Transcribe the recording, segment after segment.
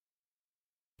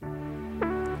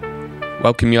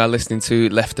Welcome, you are listening to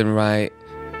Left and Right.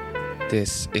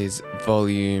 This is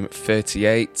volume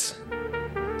 38.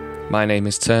 My name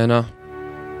is Turner.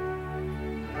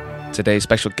 Today's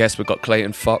special guest, we've got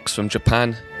Clayton Fox from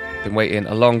Japan. Been waiting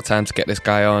a long time to get this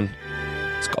guy on.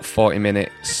 It's got a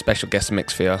 40-minute special guest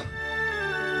mix for you.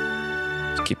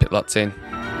 Just keep it locked in.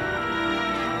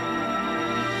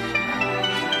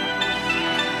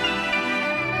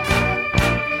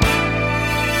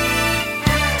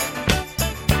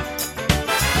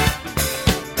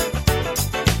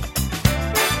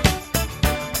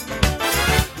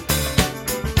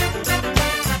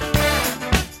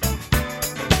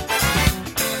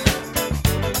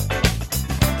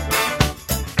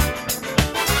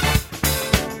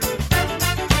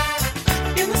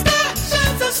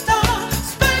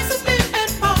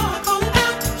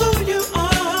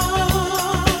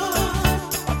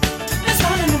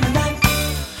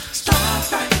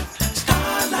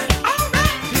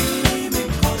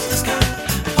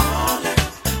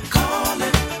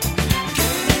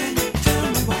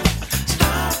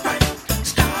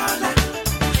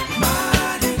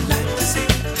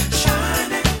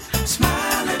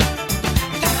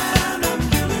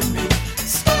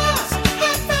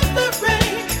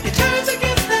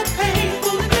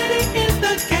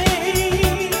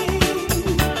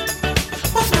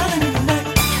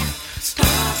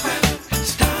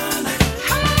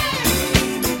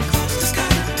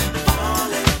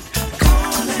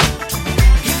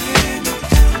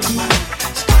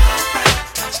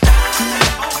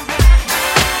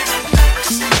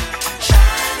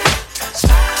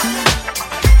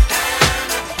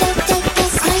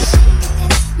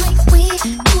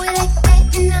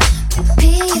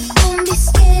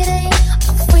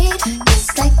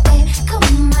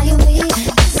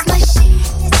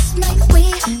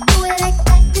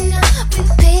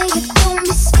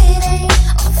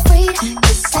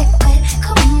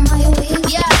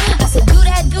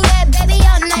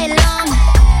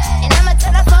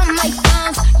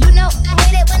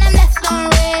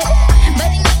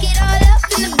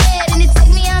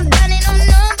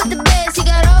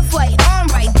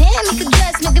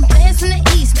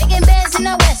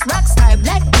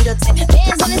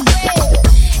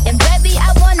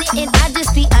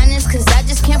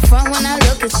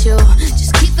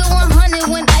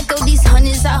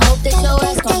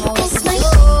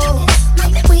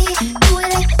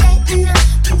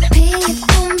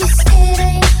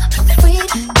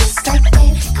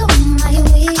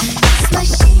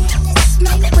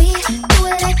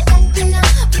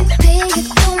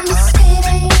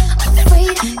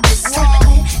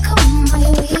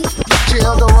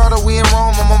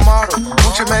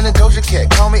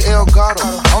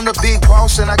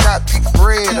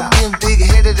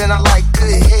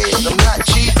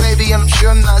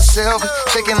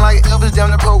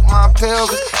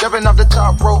 Jumping off the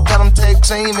top rope, got them tag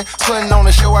teaming. Putting on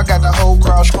the show, I got the whole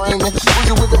crowd screaming.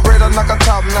 Boogie with the bread, I'm like a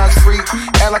top-notch freak.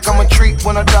 Act like I'm a treat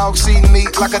when a dog see me.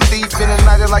 Like a thief in the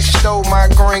night, like she stole my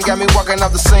green. Got me walking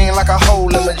off the scene like a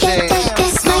hole in my jeans.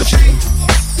 That's my shit.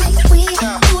 Like we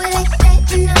do it like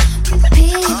that, and I'm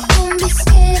prepared. Don't be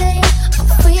scared, I ain't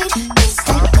afraid. Just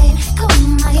like that,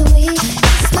 come my way.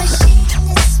 That's my shit.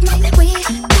 That's my way.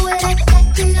 Do it like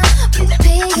that, and I'm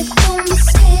prepared. Don't be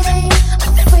scared, I ain't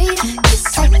afraid.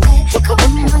 Just like that,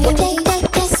 come my way.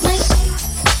 That's my shit.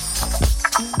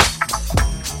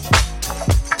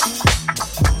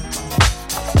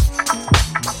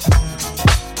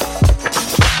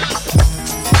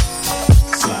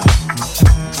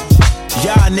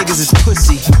 Y'all niggas is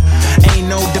pussy. Ain't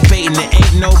no debating it,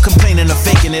 ain't no complaining or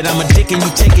faking it. I'm a dick and you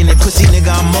taking it, pussy nigga,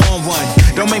 I'm on one.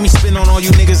 Don't make me spin on all you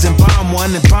niggas and bomb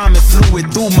one. And bomb it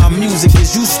fluid through my music.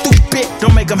 Is you stupid?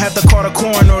 Don't make them have to call the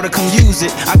coroner to come use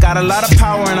it. I got a lot of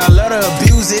power and I love to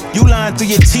abuse it. You lying through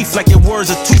your teeth like your words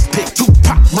a toothpick.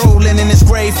 Tupac rolling in his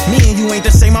grave. Me and you ain't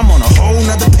the same, I'm on a whole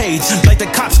nother page. Like the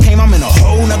cops came, I'm in a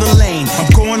whole nother lane. I'm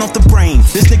going off the brain.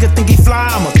 This nigga think he fly,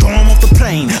 I'ma throw him off the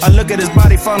plane. I look at his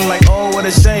body falling like, oh, what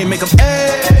a shame. Make him,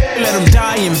 let him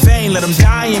die in vain, let him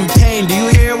die in pain. Do you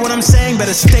hear what I'm saying?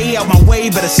 Better stay out my way,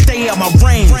 better stay out my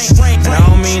range. And I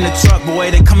don't mean the truck,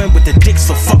 boy, they coming with the dicks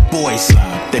for fuck boys.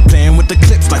 They playing with the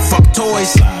clips like fuck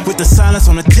toys. With the silence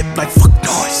on the tip like fuck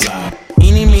noise.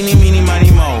 Eeny, meeny, meeny,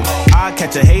 miny, mo. I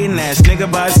catch a hating ass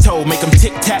nigga by his toe. Make him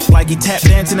tic-tac like he tap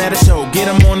dancing at a show. Get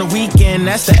him on the weekend,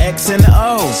 that's the X and the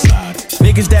O.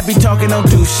 Niggas that be talking don't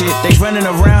do shit. They running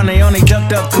around, they only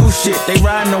ducked up goose shit. They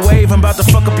riding a wave, I'm about to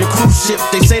fuck up your cruise ship.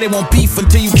 They say they won't beef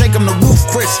until you take them to roof,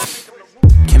 Chris.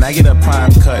 Can I get a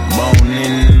prime cut bone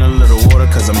in a little water?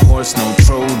 Cause I'm horse, no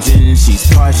Trojan. She's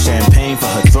part champagne for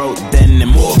her throat. Then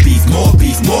more beef, more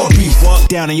beef, more beef. Fuck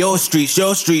down in your streets,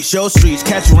 your streets, your streets.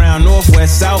 Catch around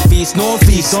northwest, southeast,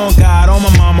 northeast. On God, on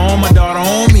my mama, on my daughter,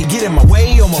 on me. Get in my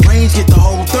way, on my range, get the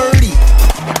whole 30.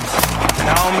 And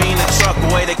I don't mean the truck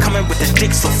boy, they coming with the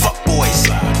dicks for fuck boys.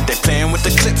 They playing with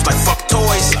the clips like fuck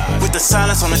toys. With the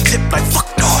silence on the tip like fuck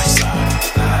noise.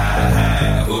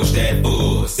 Push that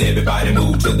buzz. Everybody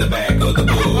move to the back of the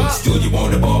bus. Do you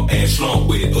want to bump and slump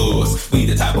with us? We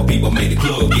the type of people make the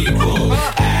club get buzzed.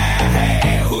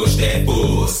 Push that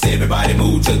buzz. Everybody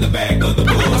move to the back of the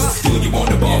bus. Do you want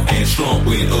to bump and slump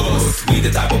with us? We the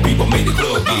type of people make the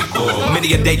club get buzzed.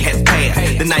 Many a day has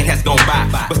passed, the night has gone by,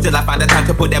 but still I find the time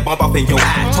to put that bump off in your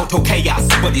eye. Total chaos,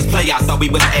 but these playoffs thought we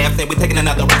was absent. We're taking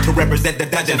another route to represent the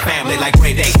Dungeon family like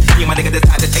Grey Day. Me and my nigga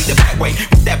decided to take the back way.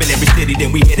 We stabbing every city,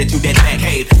 then we headed to that back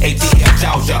cave. ATL,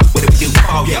 Georgia, what do we do?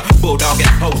 Oh yeah, Bulldog and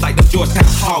hoes like the Georgetown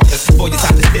Hoggers. Boy, you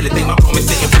time to steal it, think my promise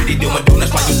sitting pretty. Doing donuts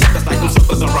while you suck us like them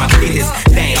suckers around kids.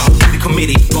 Damn, the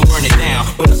committee gon' burn it down,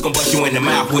 but it's gon' bust you in the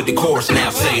mouth with the chorus now.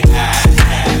 Say,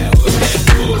 push that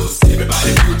buzz.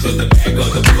 Everybody move to the back of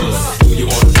the bus. Do you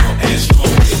want to bump and slump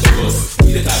with us?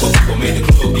 We the type of people make the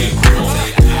club get buzzed.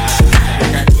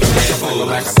 Say, push that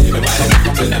buzz. Everybody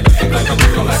move to the back of the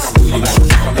bus. Do you want to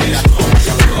bump and slump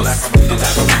with us? We the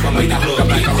type of people make the club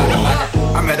get buzzed.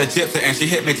 I met a gypsy and she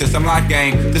hit me to some life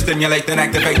game to stimulate and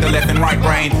activate the left and right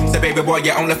brain. Say, baby boy,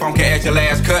 your only phone can add your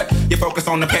last cut. You focus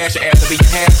on the past, your ass to be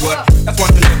your past. What? That's one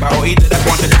to live by, or either that's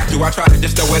one to die to. I try to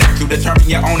just throw it at you, determine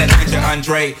your own adventure,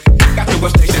 Andre. Got to a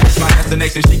station, it's my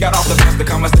destination. She got off the bus, the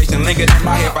conversation lingered in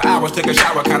my head for hours. Took a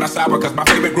shower, kinda sour, cause my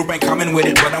favorite group ain't coming with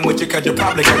it. But I'm with you, cause you're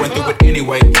probably going through it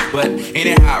anyway. But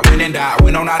anyhow, I went and died,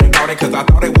 went on out and bought it, cause I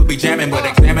thought it would be jamming. But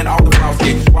examine all the flaws,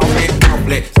 get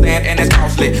awfully, stand and it's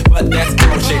costly. But that's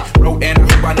bullshit. Wrote and I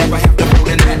hope I never have to float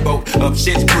in that boat. Up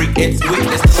shit's creek, it's sweet,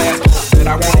 it's the last hope that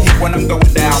I wanna hit when I'm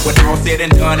going down. When all said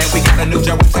and done, and we got a new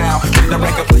Joe in town. When the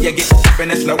record player gets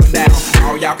and it's slowing down.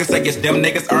 All y'all can say is them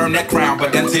niggas earn that crown.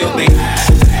 But until then,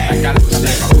 I gotta push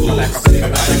that buzz.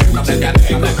 Everybody move to the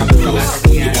back of the bus. Do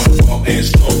you want to bump and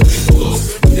slump with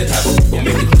us? We the type of people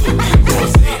make the club get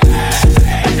buzzed. Say,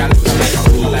 I gotta push that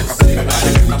buzz.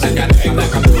 Everybody move to the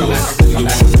back of the bus. Do you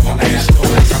want to bump and slump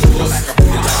with us? We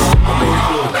the type of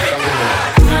people make the club get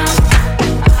buzzed.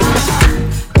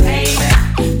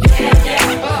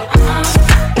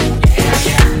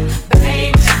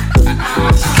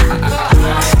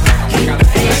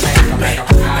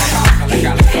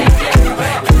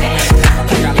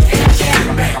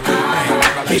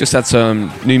 Just had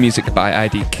some new music by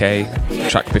IDK. The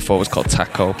track before was called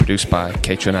Taco, produced by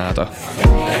K Tronado.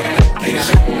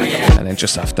 And then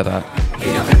just after that,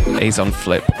 A's on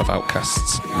Flip of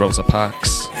Outcasts, Rosa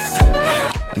Parks.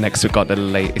 And next we've got the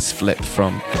latest flip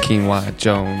from Quinoa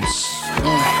Jones.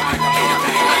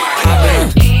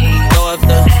 Throw up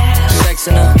the sex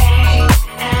in her.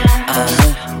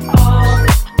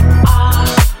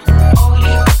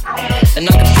 And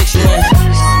I can put you in.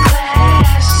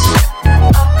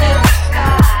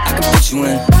 You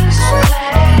in.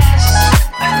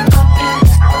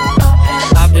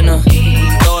 Hop in her,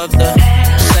 throw up the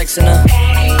sex in her.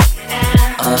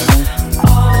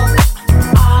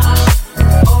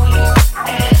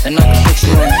 And I can put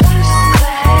you in.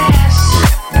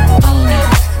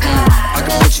 I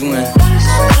can put you in.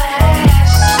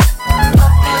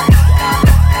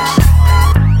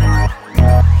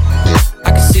 I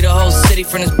can see the whole city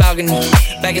from this balcony.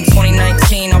 Back in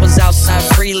 2019, I was outside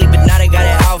freely, but now they got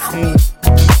it out for me.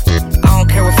 I don't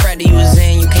care what Friday you was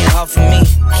in, you can't offer me.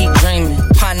 Keep dreaming,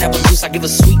 pineapple juice, I give a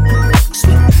sweet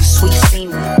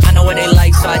semen. I know what they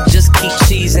like, so I just keep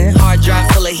cheesing. Hard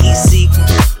drive full of heat seeking.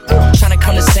 Tryna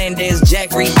come the same day as Jack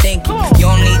rethinking. You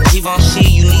don't need Givenchy,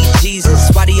 you need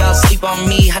Jesus. Why do y'all sleep on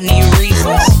me? I need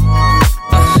reasons.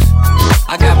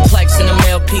 I got Plex in the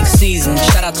mail peak season.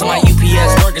 Shout out to my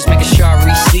UPS workers, making sure I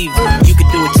receive it. You can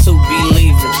do it too,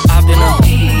 believe it. I've been up,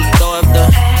 throw up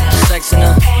the sex in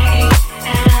her.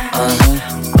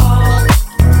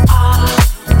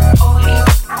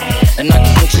 And I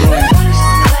can put you in.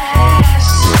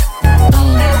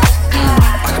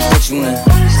 I can put you in.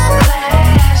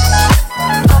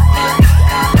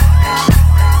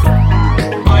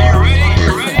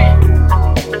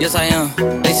 Yes, I am.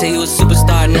 They say you a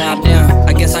superstar now, damn.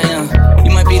 I guess I am.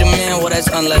 You might be the man, well, that's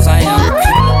unless I am.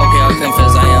 Okay, I'll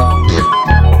confess I am.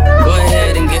 Go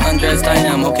ahead and get undressed, I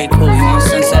am. Okay, cool, you want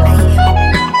sunset?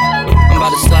 I'm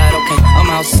about to slide, okay. I'm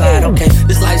outside, okay.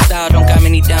 This lifestyle don't got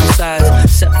many downsides.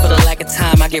 Except for the lack of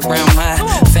time I get round my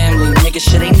family. Making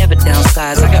sure they never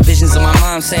downsize. I got visions of my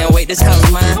mom saying, wait, this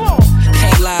house mine.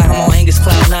 Can't lie, I'm on Angus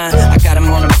Cloud 9. I got him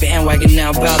on a bandwagon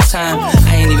now, about time.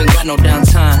 I ain't even got no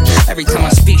downtime. Every time I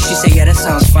speak, she say, yeah, that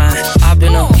sounds fine. I've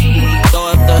been up, throw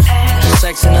up the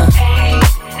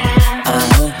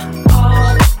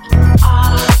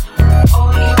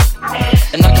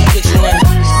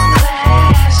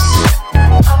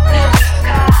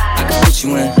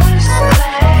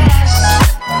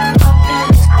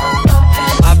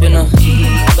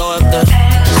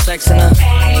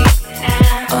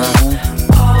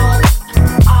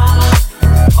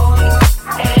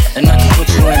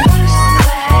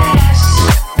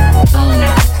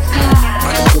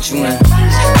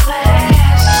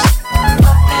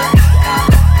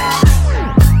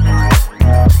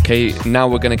Okay, now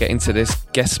we're going to get into this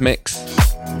guest mix.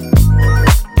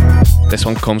 This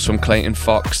one comes from Clayton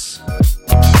Fox,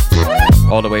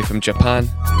 all the way from Japan.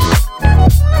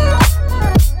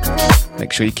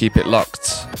 Make sure you keep it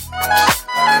locked.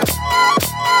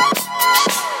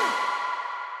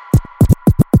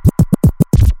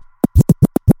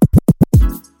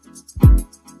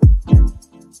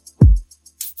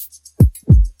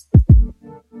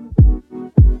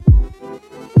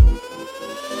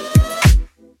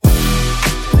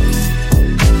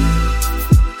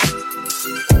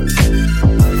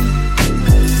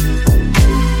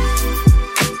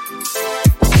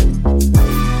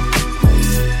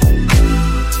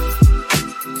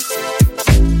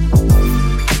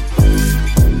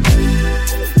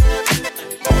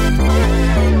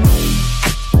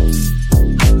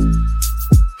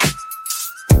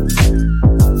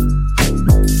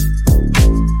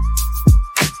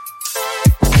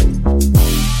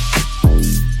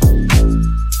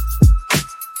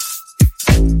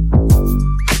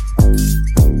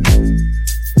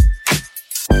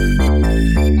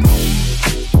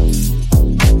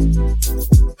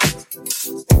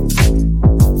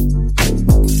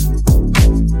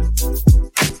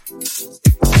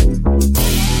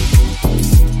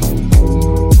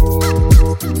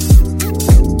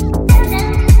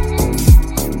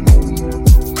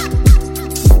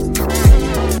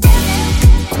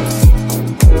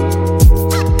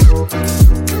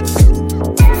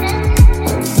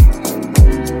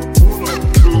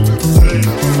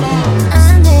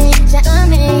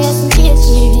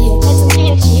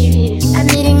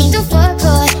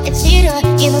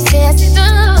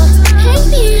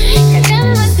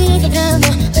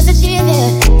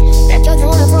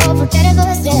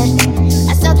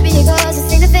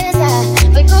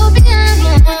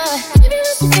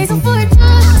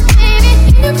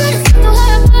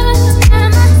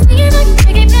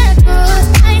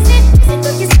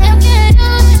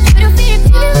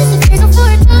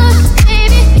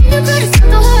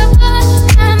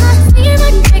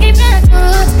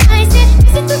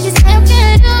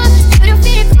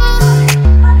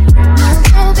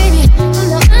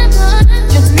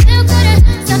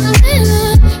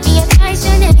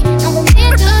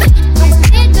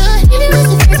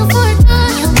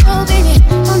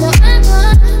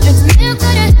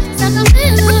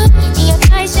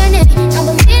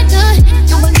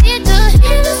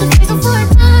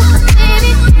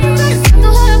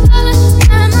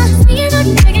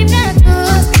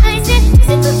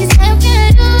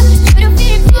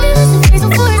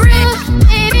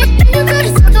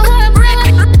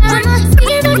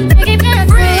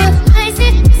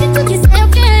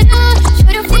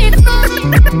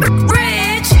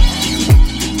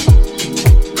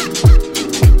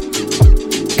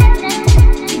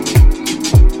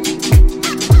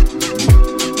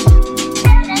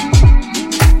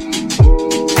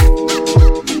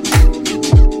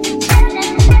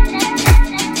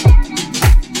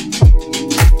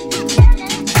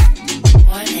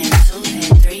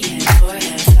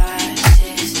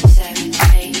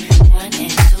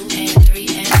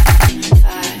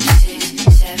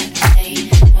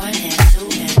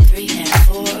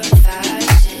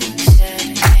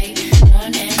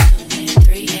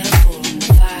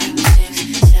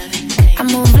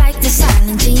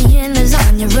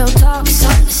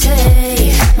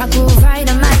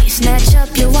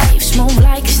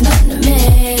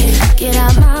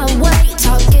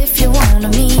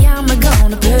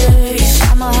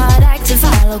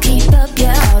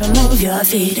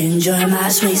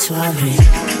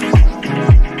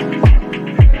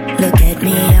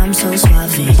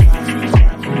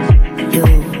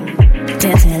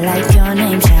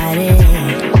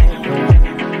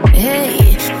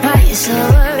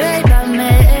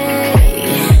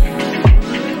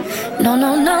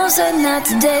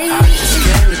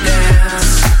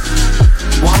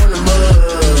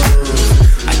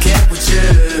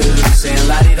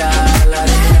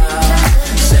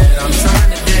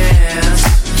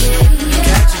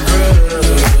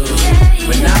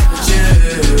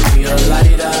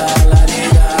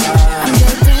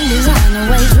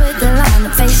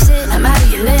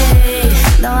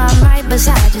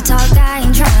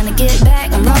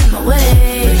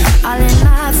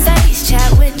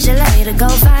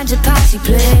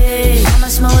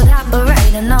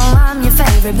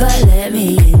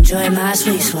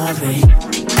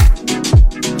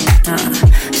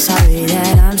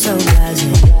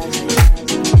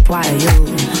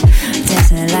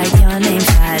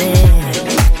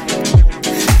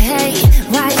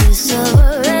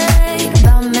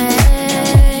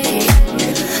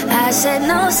 said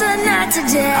no, sir, not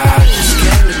today. I just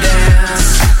came to dance.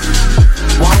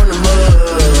 Wanna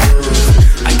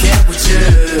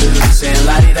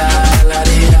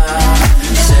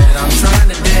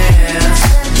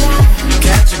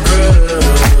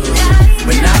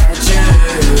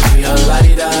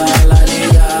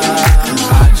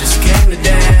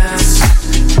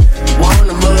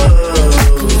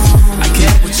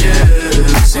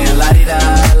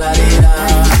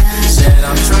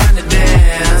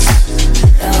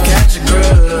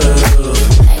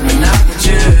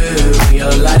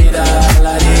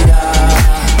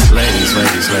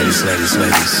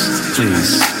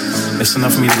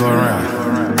enough for me to go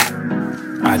around.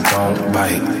 I don't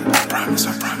bite.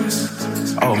 I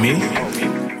promise. Oh, me?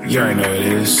 You already know what it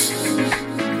is.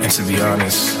 And to be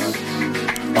honest,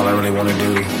 all I really want to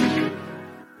do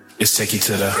is take you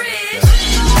to the...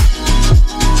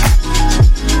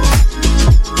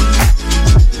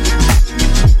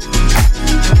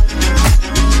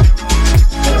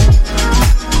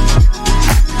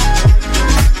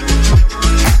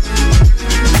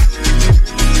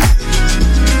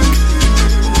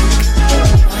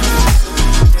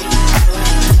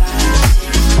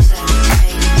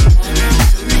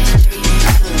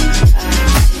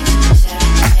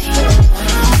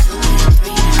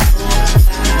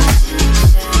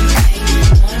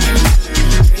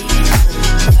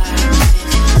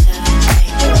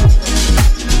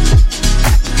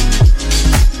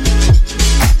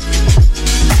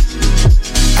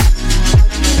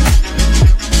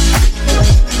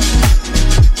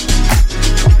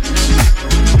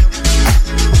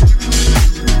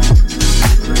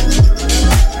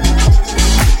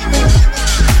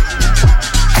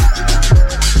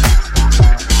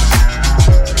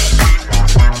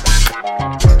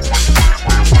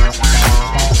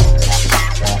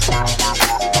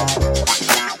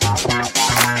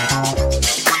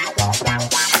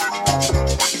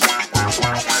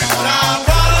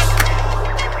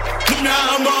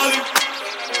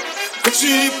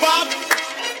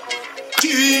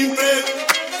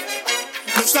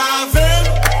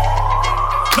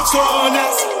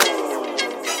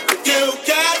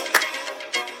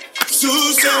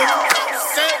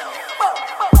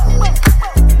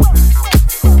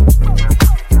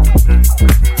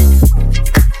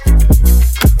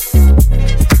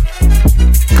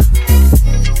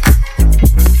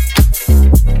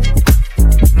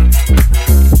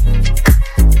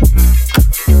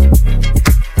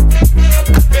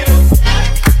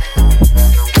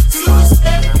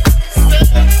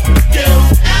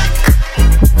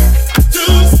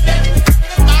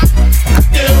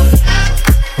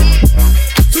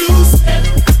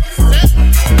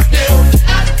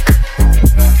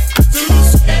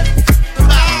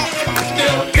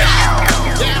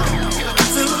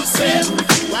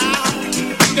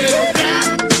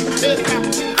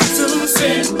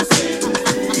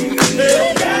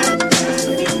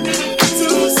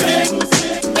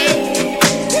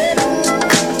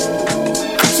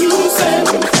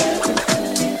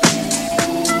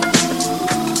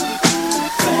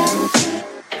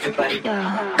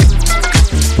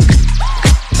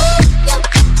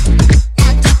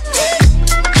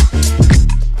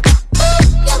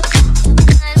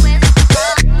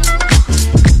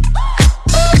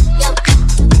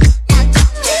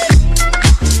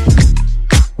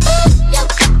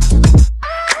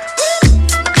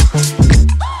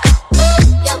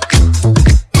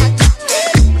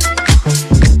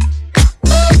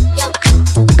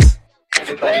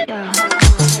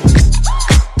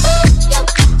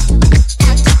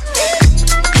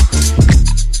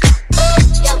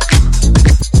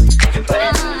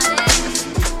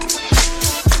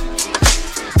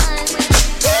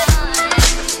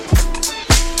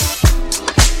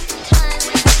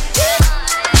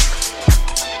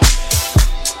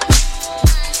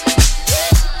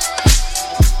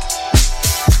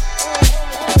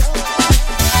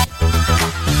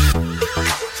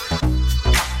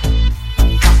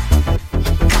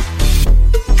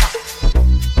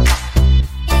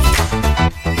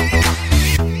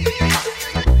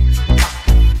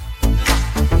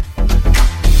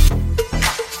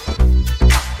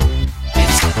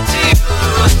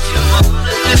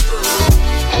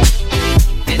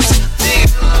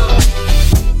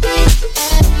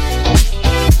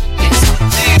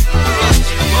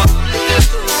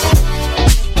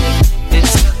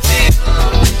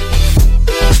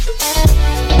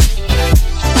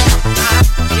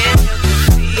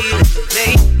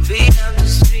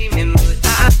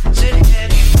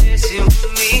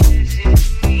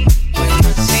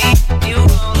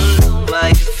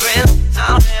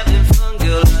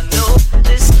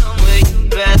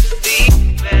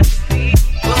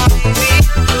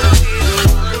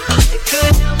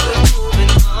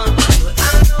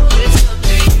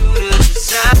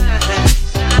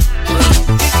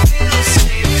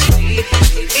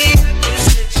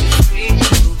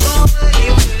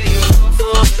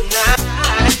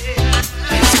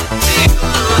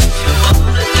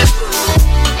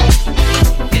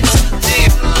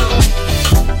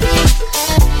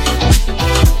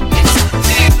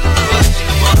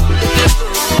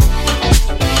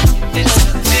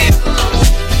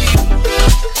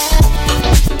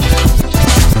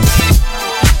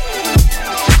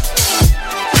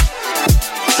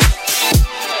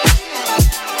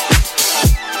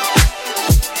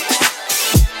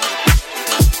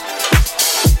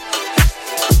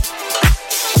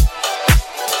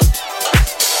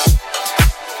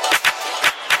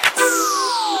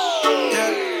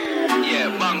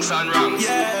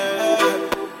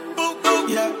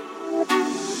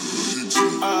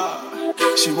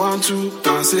 She want to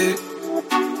dance it,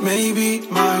 maybe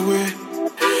my way.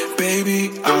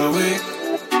 Baby, I'll wait.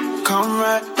 Come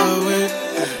right away.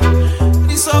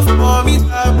 It's off for me,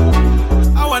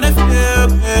 I wanna feel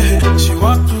it. She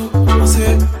want to dance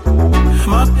it,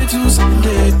 Monday to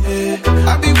Sunday.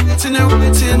 I've been waiting and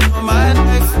waiting all my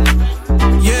life.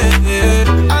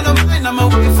 Yeah, I don't mind, I'ma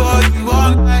wait for you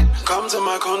all night. Come to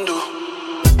my condo.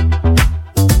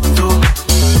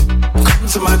 Come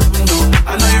to my condo. I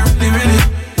know you really, really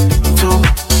do.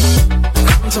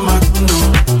 Come to my condo.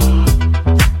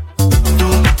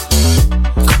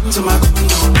 Come to my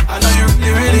condo. I know you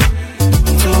really, really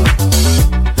do.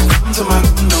 Come to my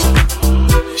condo.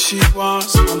 She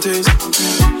wants something,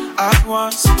 something. I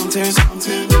want something,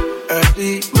 something.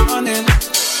 Early morning,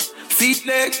 feet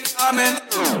leg coming.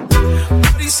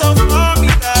 Body so far me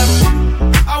down.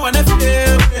 I wanna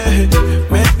feel it.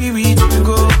 Maybe we can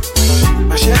go.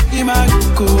 My Chevy, my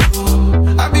go.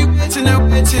 I've been waiting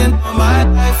and waiting all my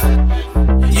life.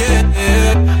 Yeah,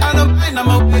 I don't mind,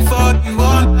 I'ma wait for you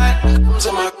all night. Come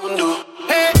to my condo.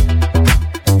 Hey,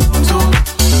 come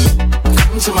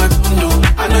to my condo.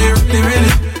 I know you really,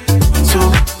 really do.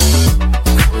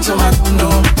 Come to my condo.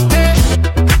 Hey,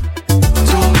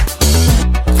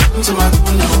 come to my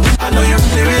condo. I know you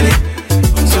really, really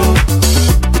do.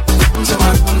 Come to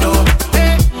my condo.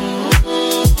 Hey,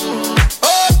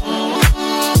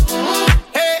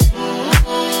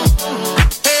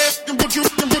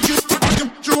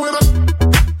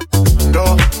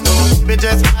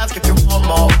 just ask if you want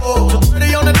more. Oh,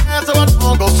 pretty on the dance, so I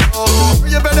don't go slow.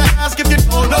 You better ask if you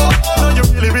don't know. No, you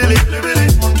really, really, really, really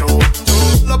want to.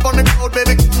 Pull up on the cold,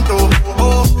 baby, come through.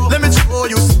 Oh, let me show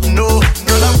you some new.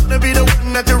 Girl, I wanna be the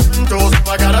one that you run to, so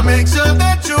I gotta make sure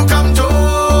that you come to.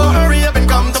 Hurry up and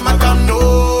come to my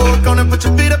condo. Gonna put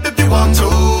your feet up if you want to.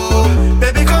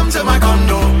 Baby, come to my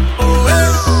condo. Oh,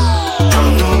 hey,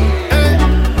 condo. Hey,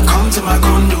 come to my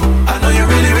condo. I know you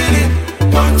really, really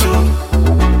want to.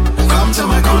 Come to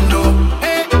my condo,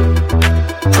 hey,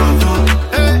 condo,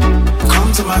 hey.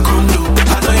 Come to my condo.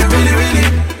 I know you really, really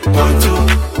want to.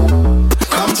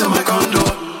 Come to my condo,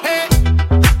 hey,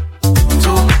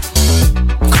 to.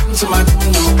 Come to my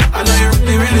condo. I know you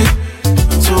really, really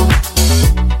want to.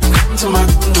 Come to my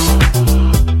condo,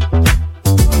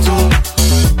 to.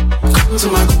 Come to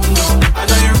my condo. I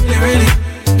know you really, really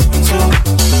want to.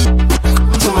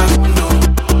 Come to my condo,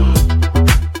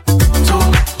 to.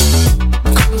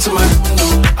 Come to my condo.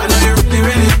 I know you really,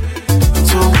 really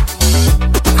do.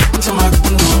 Come to my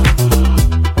condo.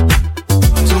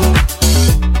 Do.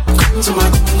 Come to my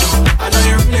condo. I know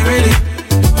you really, really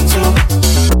do.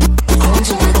 Come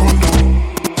to my condo.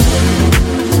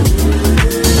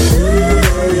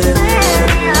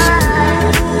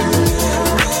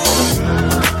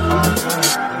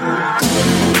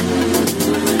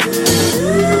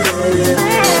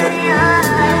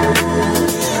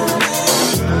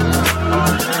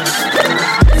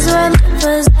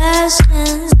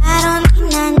 Possessions, I don't need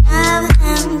none of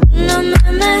them. No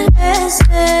memories.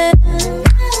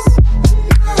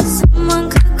 Someone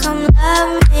could come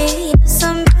love me.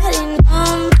 Somebody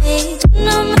know me. Tú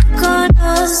no me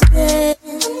conoces.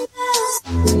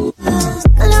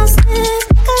 Déjalo ser,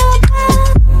 déjalo ver.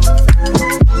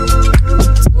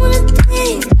 Tú wanna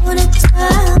think, wanna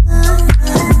talk.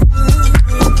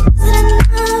 Is it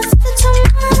enough? Is it too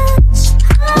much?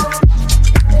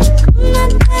 I'm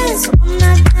not this, I'm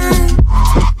not done.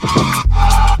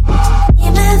 Y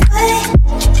me fui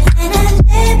en el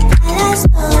jeep a las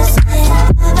 12.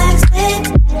 A backstage,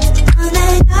 donde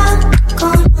yo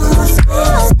conozco.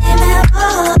 Si me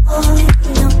voy,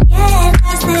 no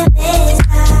pierdas de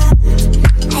vista.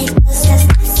 Hay cosas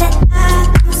que se dan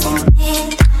sin ti.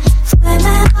 Fue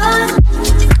mejor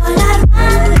volar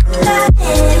más la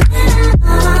vida.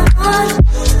 No, amor,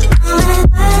 no me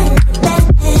vale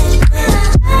perderme.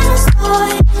 Ya no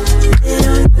estoy,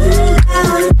 pero nunca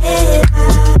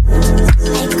volverás.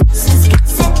 Hay cosas que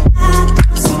se dan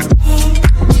sin ti.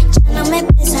 Ya no me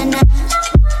pesa nada,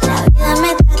 la vida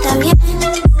me trata bien.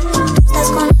 Tú estás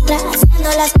con otra haciendo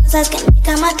las cosas que en mi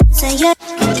cama te enseñé.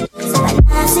 Se van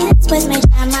así, después me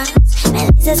llamas. Me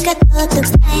dices que todo te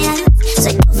extrañas.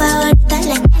 Soy tu favorita,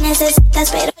 la que necesitas,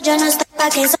 pero yo no estoy pa'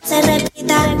 que eso se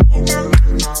repita. El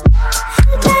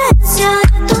precio de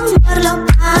tu amor lo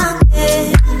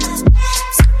pagué.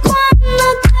 Si cuando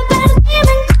te perdí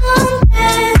me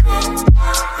encontré.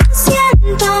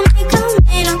 Siento mi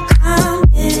camino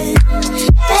cambié,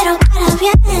 pero para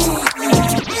bien.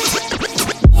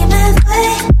 Y me fui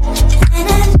en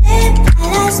el jeep a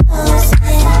las 12.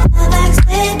 A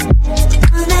backstage,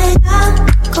 donde yo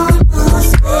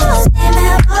conozco. Si me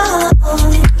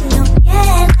voy, no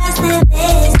pierdas de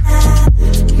vista.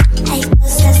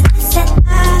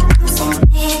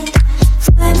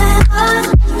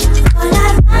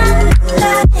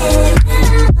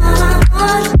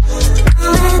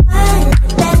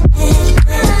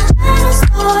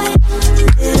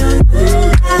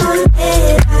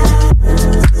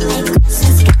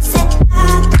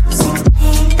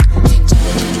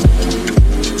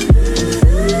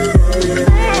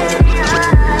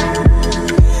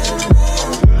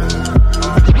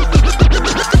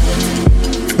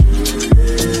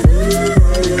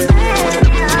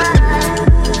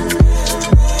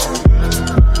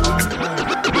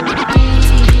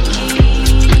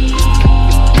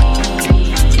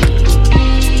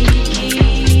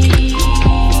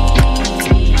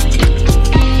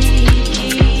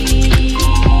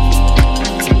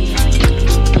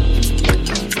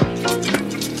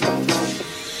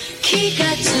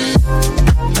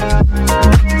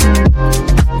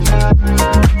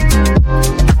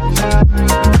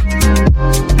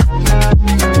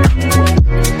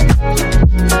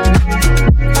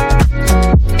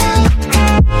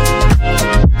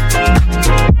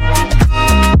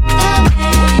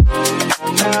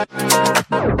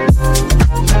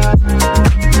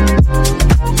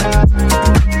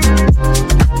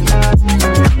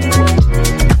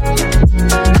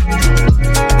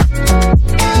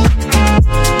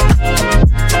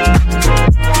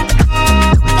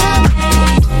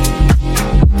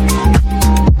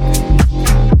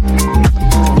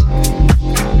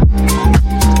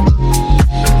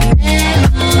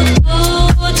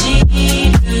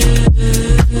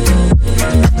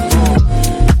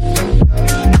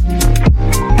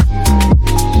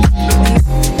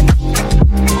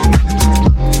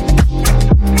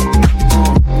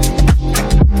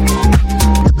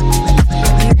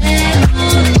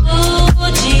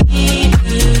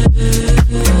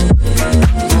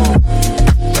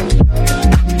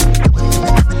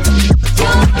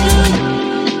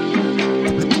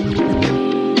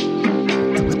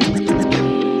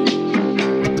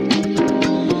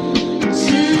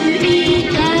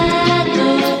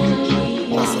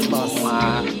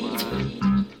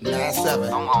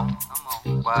 Come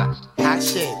on. What? Hot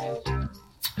shit.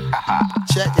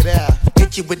 Check it out.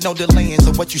 Hit you with no delaying,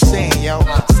 so what you saying, yo?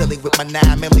 Silly with my 9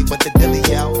 milli, what the dilly,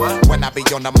 yo? When I be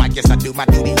on the mic, yes, I do my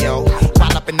duty, yo.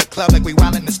 Wild up in the club like we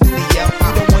wild in the studio.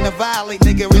 You don't wanna violate,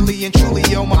 nigga, really and truly,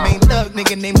 yo. My main thug,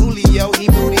 nigga named Julio, he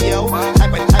booty, yo.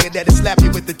 I'm a tiger that'll slap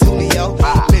you with the tulio.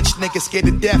 Bitch, nigga scared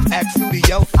to death, act fruity,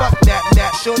 yo. Fuck that,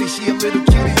 shorty, she a little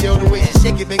cutie, yo. The way she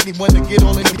shake it make me wanna get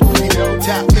all in the booty, yo.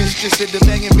 Top mistress at the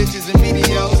banging bitches and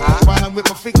videos. While I'm with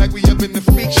my feet like we up in the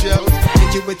freak show.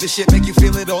 Hit you with the shit, make you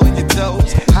feel it all in your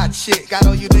toes. Hot shit, got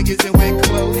all you niggas in wet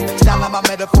clothes. Style my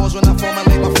metaphors when I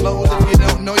formulate my flows. If you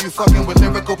don't know, you fucking with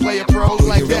lyrical player pros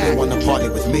like that. You really wanna party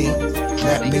with me?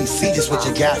 Let me see just what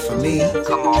you got for me.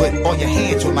 Put all your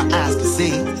hands where my eyes can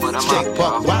see. Straight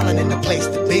buck wildin' in the place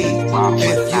to be.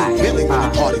 If you really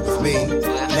wanna party with me,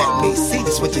 let me see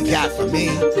just what you got for me.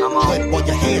 Put all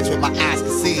your hands where my eyes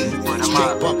can see.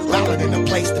 Straight buck wildin' in the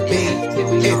place to be.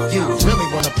 If you really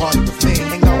wanna party with me,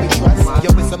 ain't no we trust. Yo,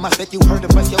 it's a must that you heard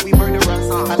of us, yo, we murder us.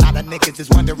 A lot of niggas is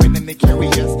wondering and they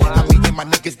curious. I'm meeting my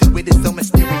niggas do it, it's so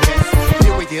mysterious.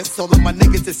 Furious, all of my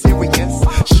niggas is serious.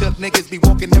 Shook niggas be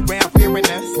walking around fearing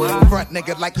us. Front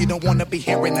nigga like you don't wanna be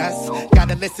hearing us.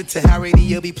 Gotta listen to how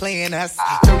radio be playing us.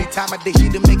 30 time a day, she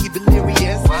to make you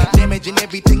delirious. Damaging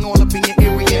everything all up in your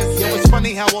areas. Yo, it's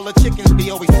funny how all the chickens be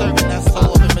always serving us.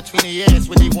 All in between the ears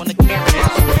when they wanna carry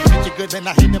us. Get you good, then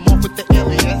I hit them off with the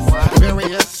alias.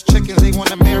 Various chickens, they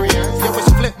wanna marry us. Yo,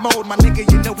 it's flip mode, my nigga,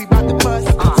 you know we bout to bust.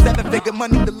 7-figure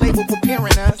money, the label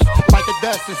preparing us. Bite the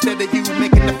dust instead of you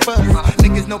making the fuss.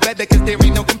 Niggas know better cause there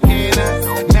ain't no comparing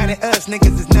us. Mad at us,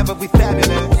 niggas is never we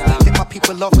fabulous. Hit my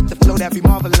people off with the flow that be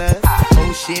marvelous.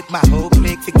 Oh shit, my whole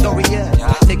clique victorious.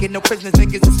 Taking no prisoners,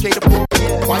 niggas is straight up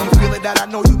warriors. Why you feel it that I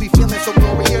know you be feeling so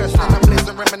glorious? And I'm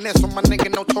blazing reminisce from my nigga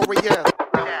Notorious.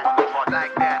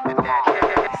 Like that.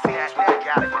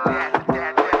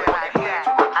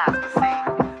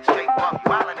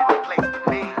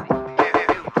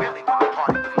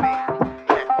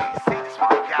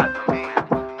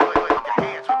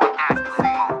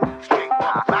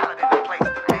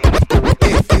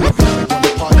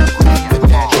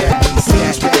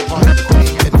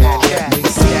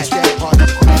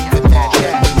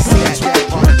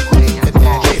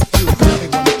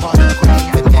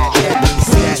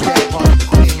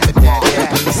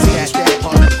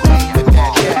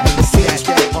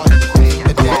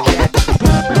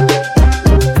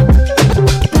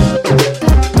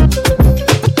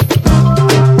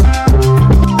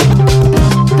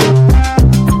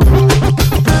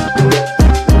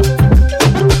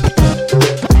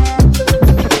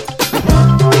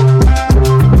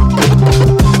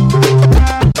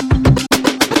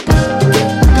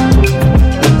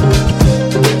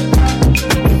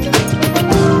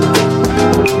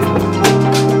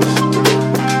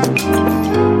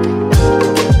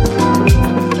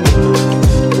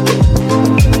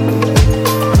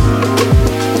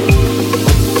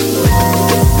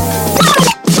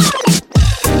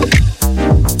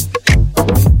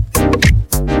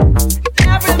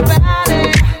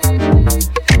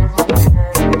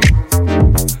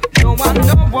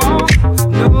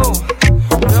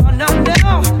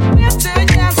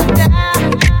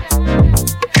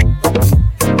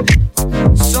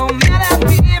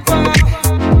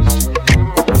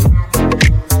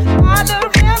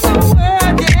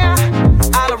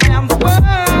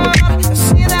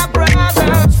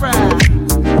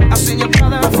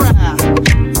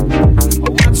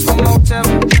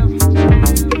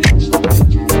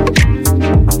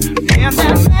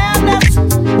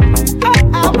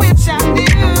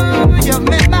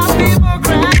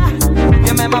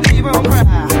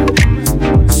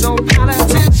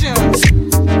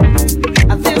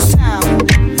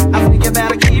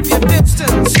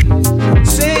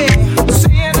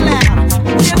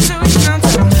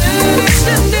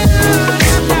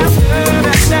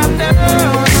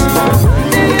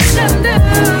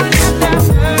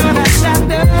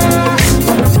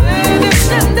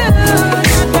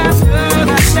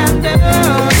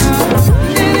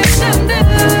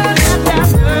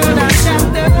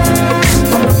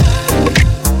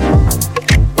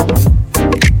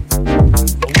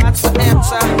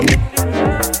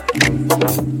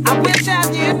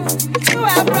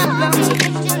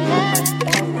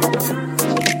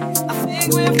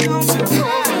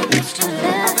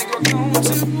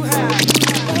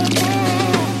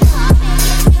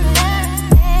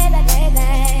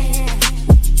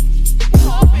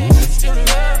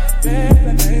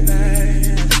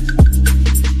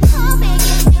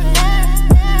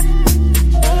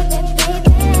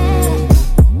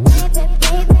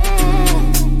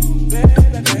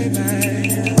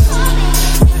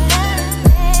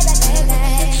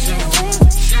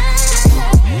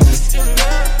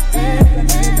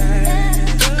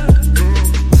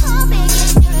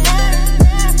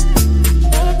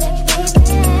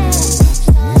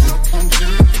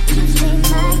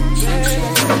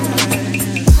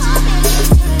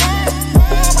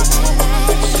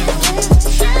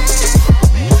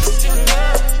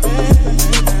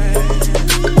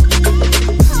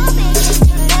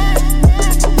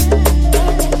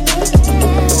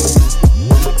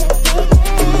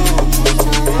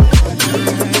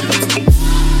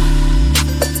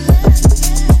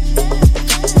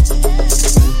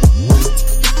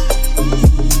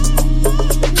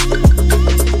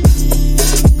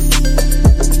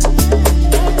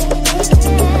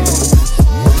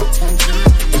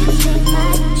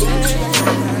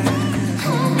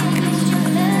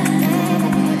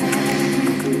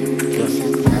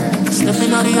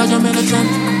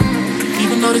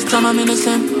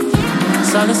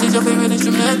 Silence is your favorite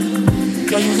instrument.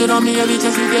 Girl, use it on me every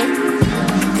chance you get.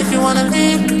 If you wanna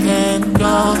leave, then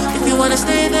go. If you wanna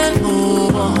stay, then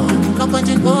move on. No point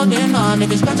in holding on.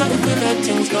 Niggas better if we let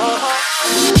things go.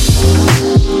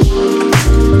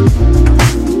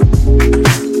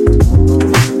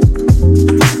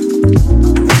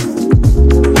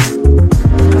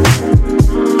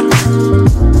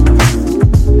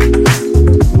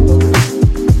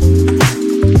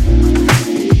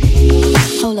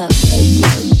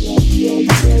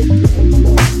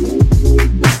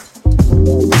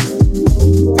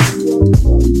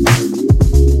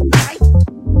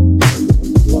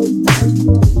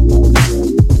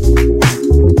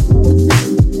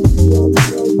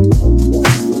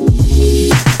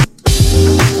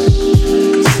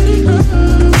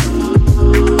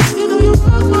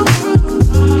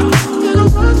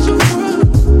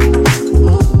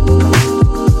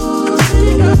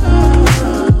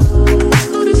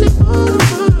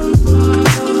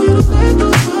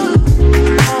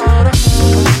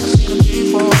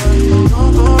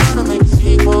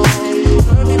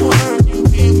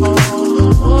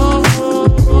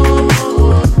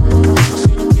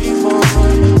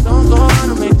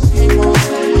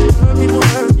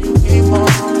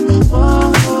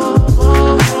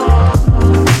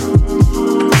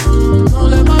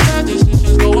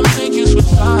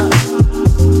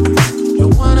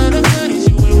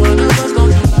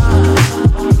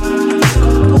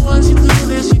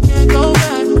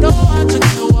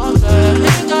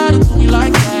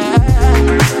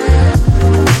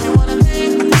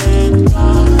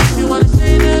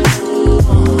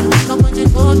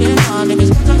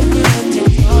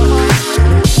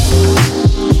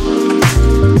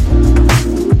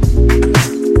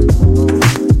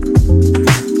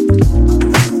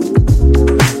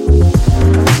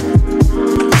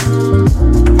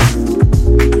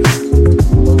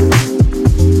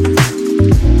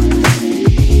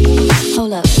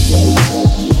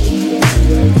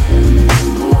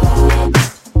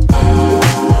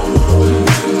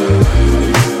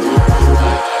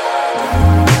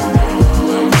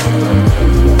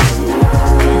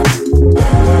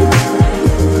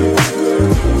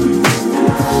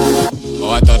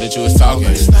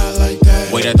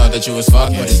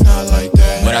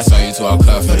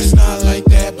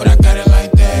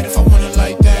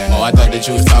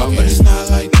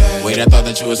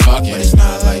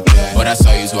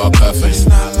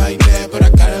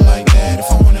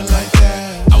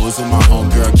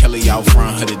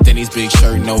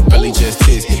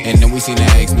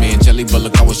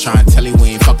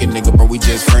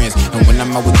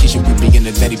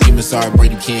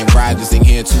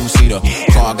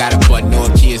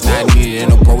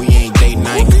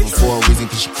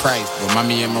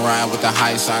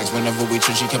 Whenever we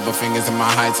trip, she kept her fingers in my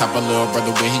high top. A little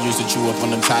brother when he used to chew up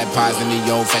on them Tide Pods. And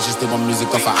the old fashion still my music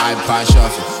off an iPod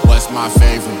shuffle. What's my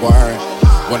favorite word?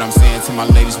 What I'm saying to my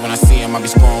ladies when I see him, I be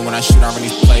scoring when I shoot. I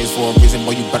release plays for a reason,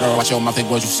 boy, you better watch your mouth and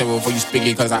what you say before you speak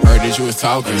it. Cause I heard that you was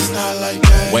talking. But it's not like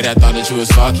that. Wait, I thought that you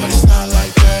was fucking. But it's not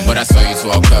like that. But I saw you too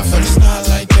all cuffing. But it's not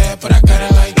like that. But I got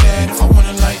it like that. If I want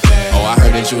it like that. Oh, I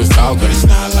heard that you was talking. But it's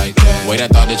not like that. Wait, I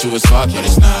thought that you was fucking. But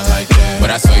it's not like that. But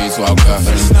I saw you too all cuffing.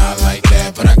 But it's not like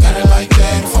that. But I got it like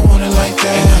that. If I want it like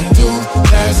that. And I do.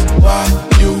 That's why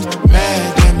you mad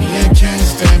at me and can't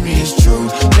stand me. It's true.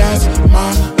 That's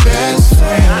my best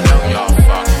friend. I know y'all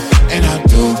fucking. And I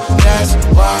do. That's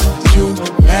why you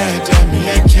mad at me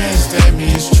and can't stand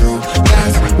me. It's true.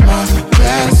 That's my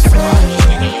best friend.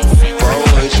 Bro,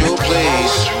 would you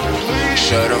please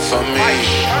shut up for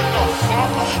me?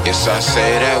 Yes, I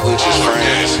say that we just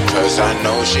friends, cause I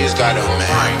know she's got a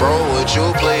man. Bro, would you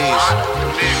please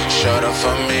shut up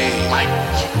for me?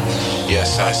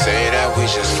 Yes, I say that we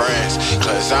just friends,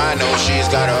 cause I know she's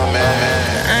got a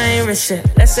man. I ain't rich shit,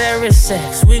 let's say rich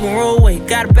sex. We can roll weight,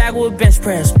 got a bag with bench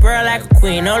press. Burr like a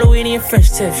queen, all the weedy and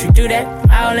French tips. You do that,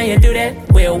 I'll let you do that.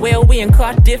 Well, we in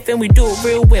Cardiff and we do it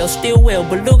real well, still well.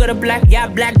 But look at the black,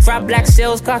 yacht black, drop black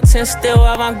sales, car 10 still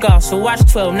avant-garde. So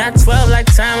watch 12, not 12 like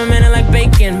time, I'm in it like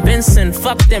bacon. Benson,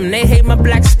 fuck them, they hate my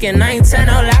black skin. I ain't telling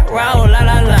no lie, raw, la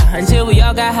la la. Until we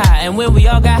all got high, and when we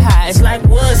all got high, it's like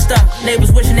Woodstock.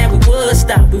 Neighbors wishing that we would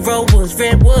stop. We roll woods,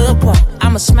 Redwood Park.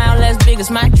 I'ma smile as big as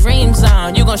my dreams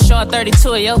on. You gon' show a 32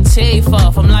 of your teeth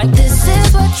off. I'm like, this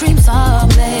is what dreams are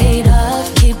made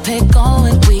of. Keep it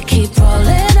going, we keep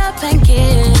rolling up and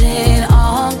getting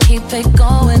on. Keep it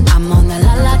going. I'm on that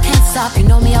la la, can't stop. You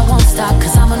know me, I won't stop,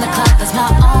 cause I'm on the clock, that's my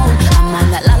own. I'm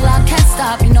on that la la, can't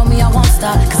stop. You know me, I won't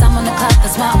stop, cause I'm on the clock,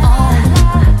 that's my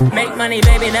own. make money,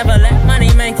 baby, never let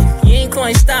money make you. You ain't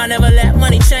coin star, never let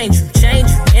money change you.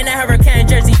 In a hurricane,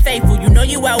 Jersey faithful. You know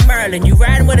you you out Merlin, you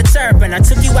riding with a turban. I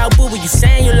took you out boo-boo, you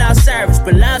saying you lost service.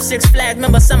 But love Six Flags,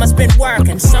 remember summer spent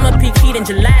working. Summer peak heat in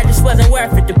July just wasn't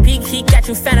worth it. The peak heat got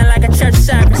you feeling like a church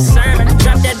service. Sermon,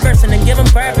 drop that verse and then give them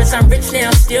purpose. I'm rich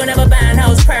now, still never buying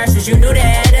hoes purses. You knew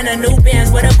that, in a new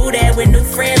Benz with a boot ad, with new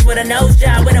friends, with a nose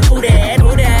job, with a boot ad.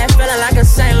 Who that? Feeling like a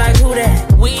saint, like who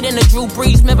that? Weed in the Drew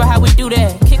Brees, remember how we do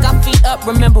that? Kick our feet up,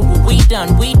 remember what we done.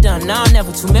 Now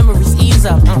never two memories ease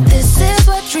up. This is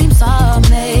what dreams are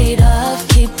made of.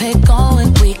 Keep it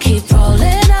going, we keep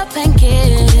rolling up and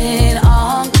getting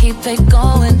on. Keep it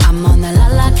going. I'm on the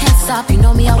la-la, can't stop. You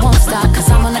know me, I won't stop, cause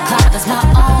I'm on the clock, that's my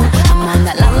own. I'm on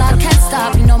that la-la, can't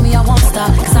stop. You know me, I won't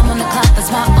stop, cause I'm on the clock,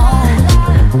 that's my own.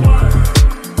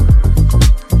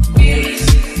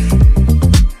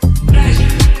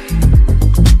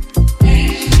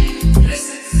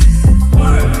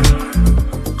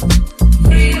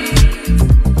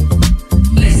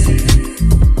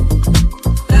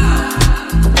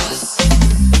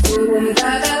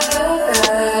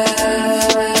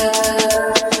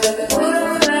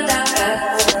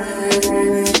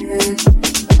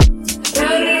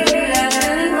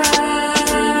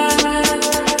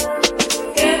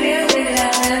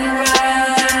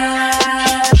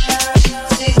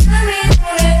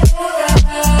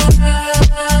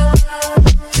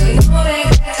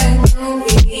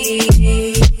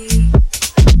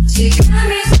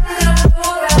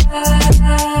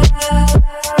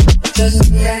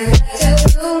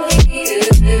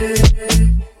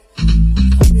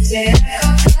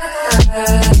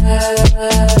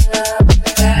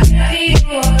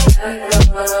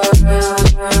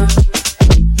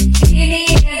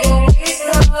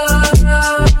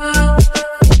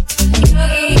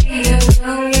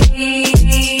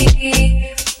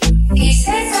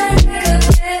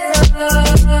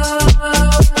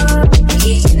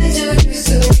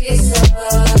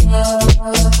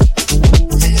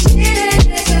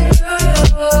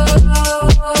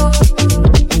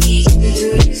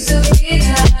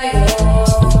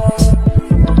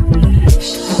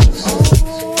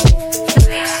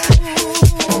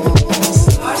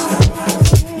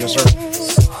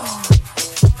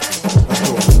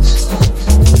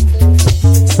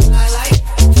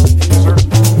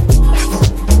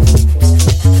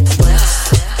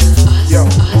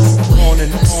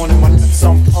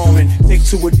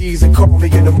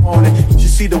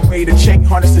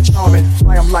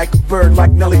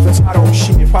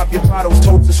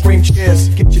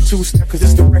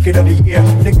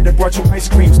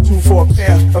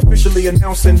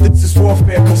 Announcing this is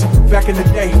warfare, cause back in the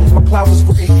day my cloud was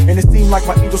gray and it seemed like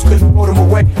my angels couldn't hold them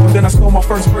away. But then I stole my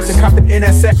first verse and copped an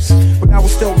NSX, but I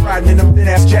was still riding in them thin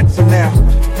ass jets. So now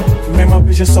man, my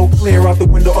vision so clear out the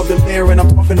window of the Lear, and I'm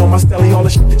talking on my stelly, all the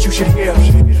shit that you should hear.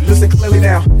 Listen clearly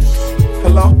now.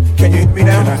 Hello, can you hear me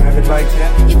now? Can I have it like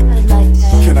that? You got it like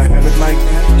that. Can I have it like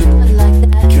that? You got it like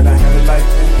that. Can I have it like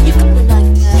that? You got it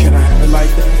like that. Can I have it like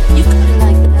that? You got it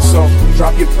like that. So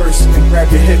drop your purse and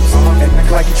grab your hips and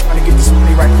act like you're trying to get this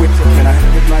money right quick. So can I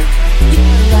have it like that? You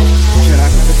got it like that. Can I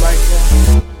have it like that?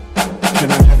 Can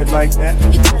I have it like that?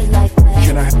 You got it like that.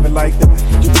 Can I have it like that?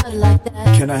 You got it like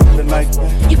that. Can I have it like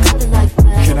that? You got it like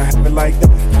that. Can I have it like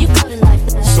that? You got it like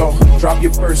that. So drop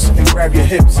your purse and grab your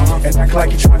hips and act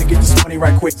like you're trying to get this money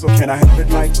right quick. So can I have it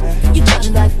like that? You got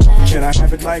it like that. Can I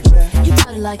have it like that? You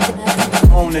got it like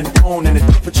that. On and the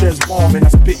temperature's warm and I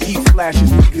spit heat flashes.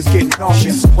 Niggas getting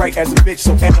nauseous, bright as a bitch.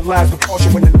 So analyze the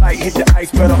caution when the light hit the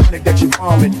ice. Better on it that you're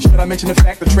bombing. Should I mention the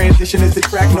fact the transition is the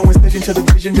track? No incision to the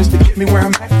vision just to get me where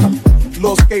I'm at.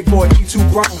 Little skateboard,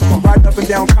 E2 grown. Riding up and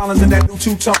down Collins in that new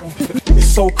two-tone. It's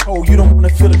so cold, you don't wanna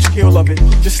feel the chill of it.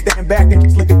 Just stand back and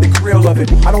just look at the grill of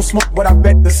it. I don't smoke, but I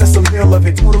bet the sense of meal of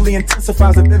it totally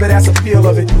intensifies the vivid ass appeal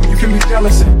of it. You can be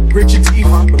jealous and grit your teeth,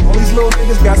 but all these little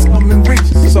niggas got something in reach.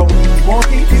 So, you want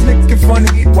to eat? These niggas can fun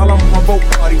to eat while I'm on my boat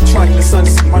party trying to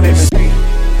sunset. My name is Pete.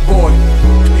 Boy,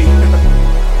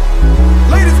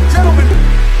 ladies and gentlemen.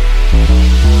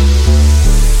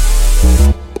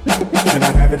 Can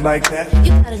I have it like that?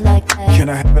 You got it like that. Can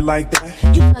I have it like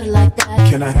that? You got it like that.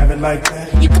 Can I have it like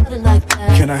that? You got it like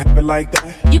that. Can I have it like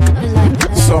that? You got it like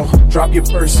that. So drop your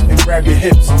purse and grab your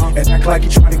hips and act like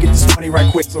you're trying to get this money right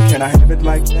quick. So can I have it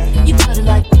like that? You got it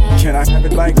like that. Can I have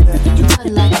it like that? You got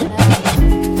it like that.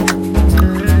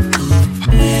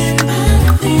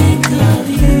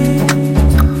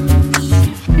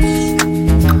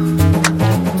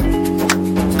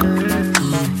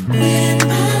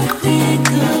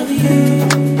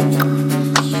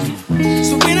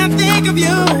 When I think of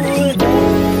you.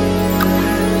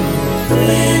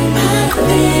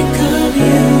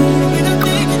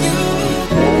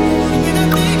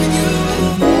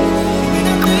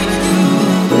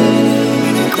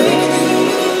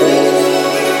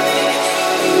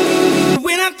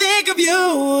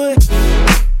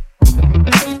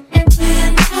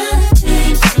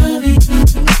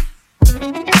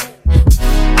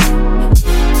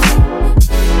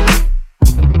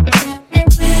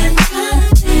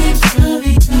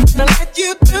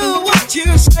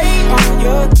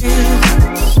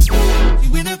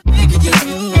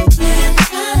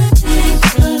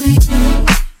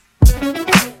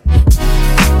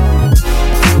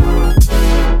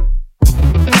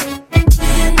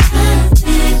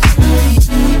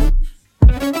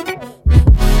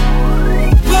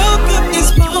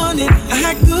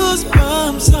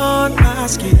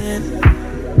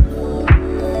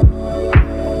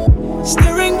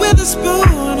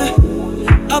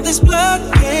 All this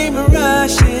blood came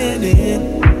rushing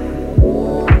in.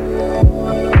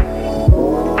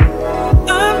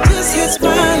 I'm just here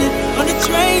smiling on the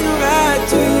train ride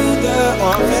to the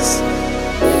office.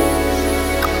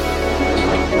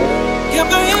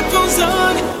 Got my headphones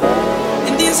on,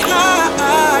 and this high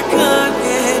I can't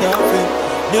get off it.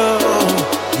 No,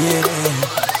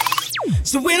 yeah.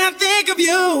 So when I think of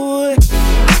you,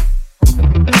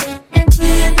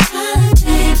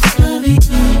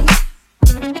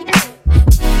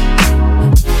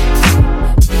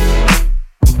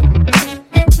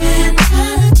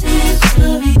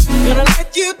 gonna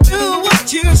let you do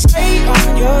what you say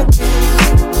on your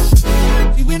tongue.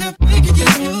 See, when I think of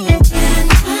you,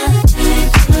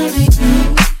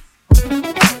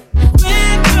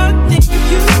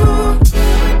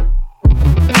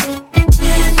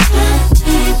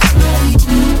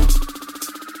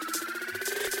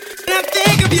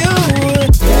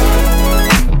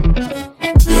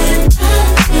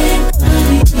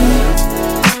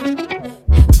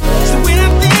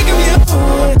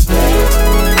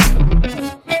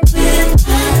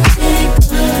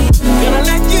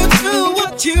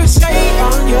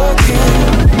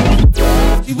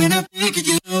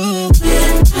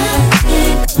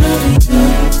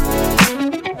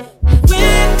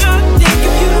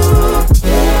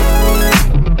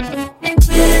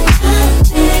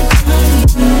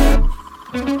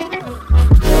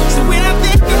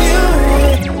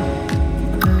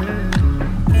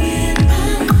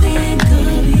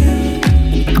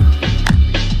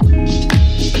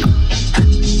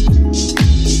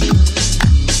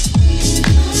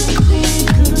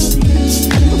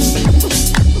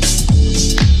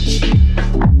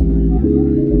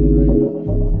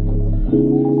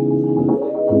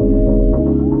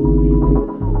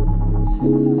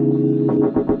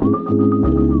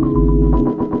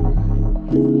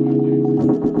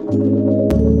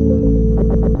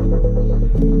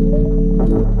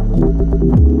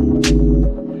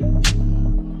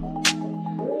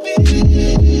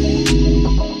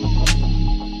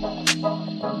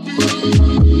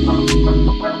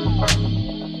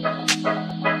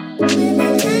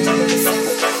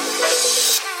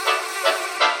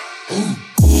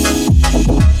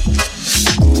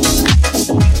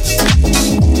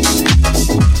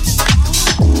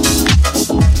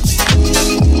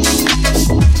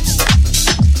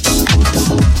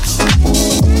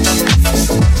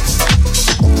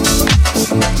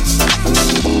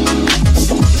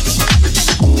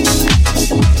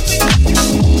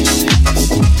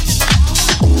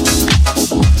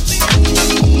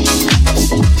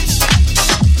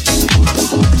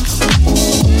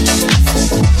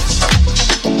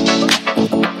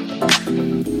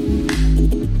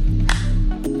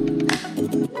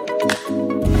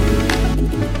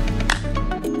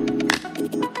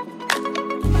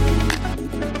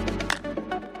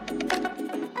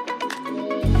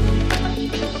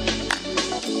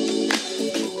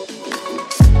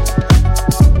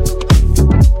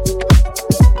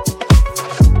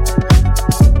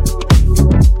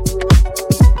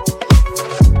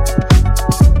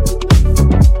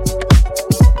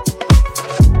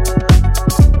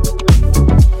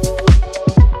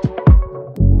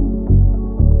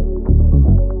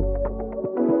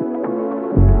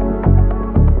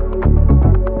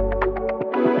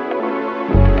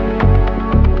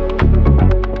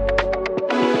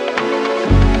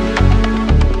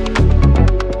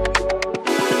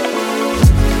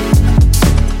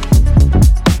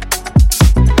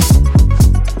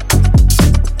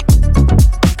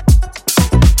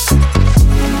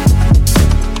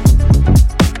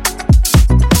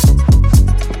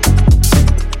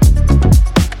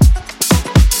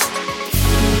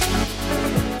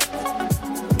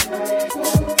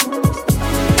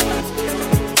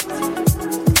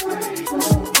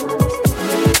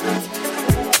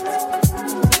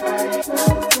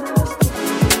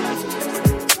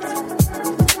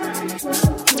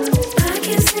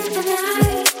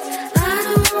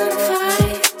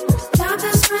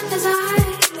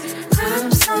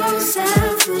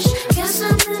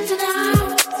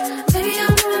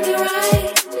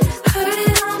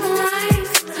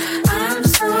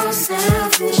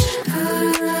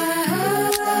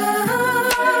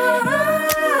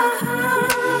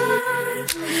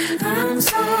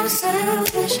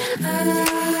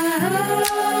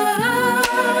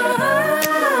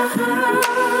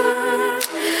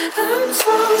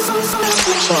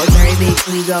 big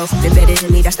ego. Been better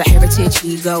than me, that's the heritage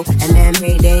ego. And then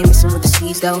they ain't messing with the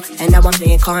seeds though. And now I'm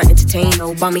saying can't entertain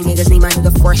no bummy niggas. Need my nigga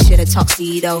fresh shit a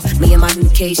tuxedo. Me and my new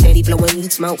cage steady blowing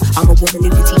weed smoke. I'm a woman who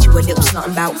can teach you a little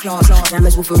something about class.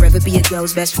 Diamonds will forever be a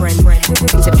girl's best friend.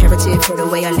 It's imperative for the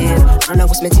way I live. I know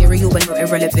it's material but not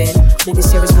irrelevant. Niggas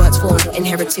serious words for not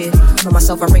inherited. For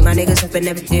myself I bring my niggas up and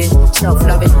never did.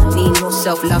 Self-loving, need more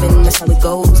self-loving. That's how it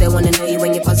goes. They wanna know you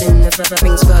when you're buzzing. The first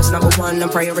things first, number one, I'm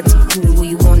priority. Who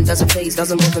you want doesn't phase,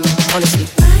 doesn't move me, honestly.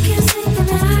 I can't sleep at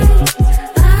night.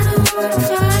 I don't wanna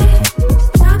fight.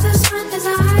 My best friend is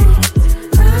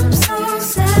I'm so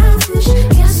selfish.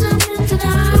 Guess I'm into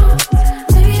now.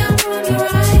 Maybe I'm doing it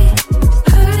right.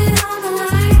 Heard it all my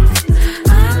life.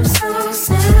 I'm so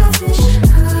selfish.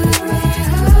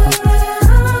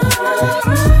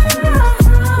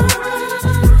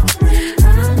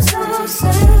 I'm so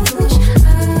selfish.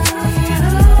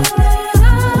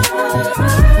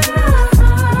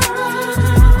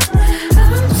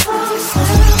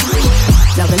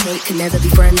 Love and hate can never be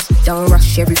friends. Don't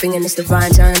rush everything in this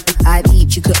divine time. I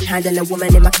peeped, you couldn't handle a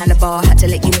woman in my caliber. Had to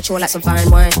let you mature like some fine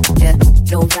wine. Yeah,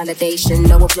 no validation,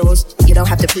 no applause. You don't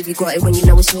have to prove you got it when you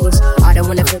know it's yours. I don't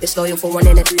wanna feel disloyal for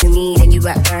wanting to do me. Then you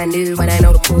act brand new when I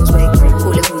know the cause. Wait,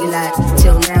 call it who you like.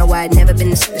 Till now I'd never been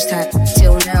the serious type.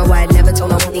 Till now I'd never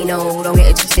told nobody no. Don't get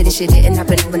it twisted, this shit didn't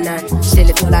happen overnight. Still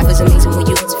if your life is amazing when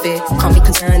you interfere. Can't be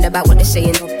concerned about what they're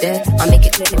saying up there. I make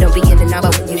it clear, don't be in and out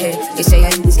when you hear. They say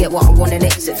I always get what I want and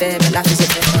it isn't fair, but life isn't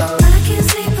fair. I can't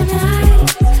sleep at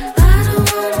night. I don't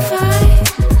wanna fight.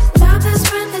 My best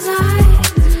friend is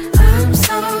I'm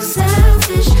so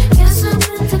selfish. Guess I'm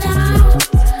into now.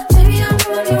 Maybe I'm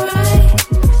doing it right.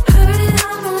 Heard it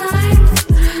all my life.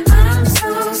 I'm so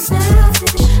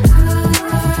selfish.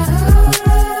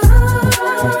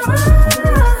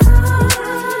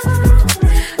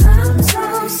 I'm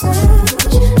so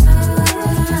selfish.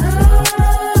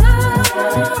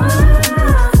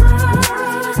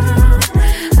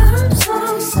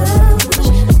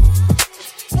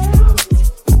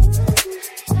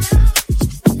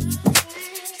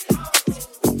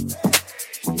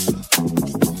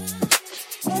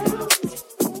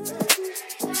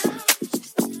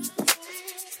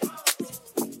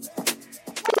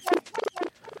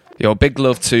 Yo, big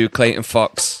love to Clayton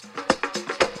Fox.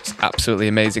 It's absolutely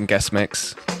amazing guest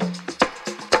mix.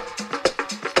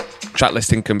 Track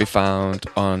listing can be found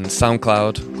on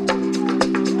SoundCloud,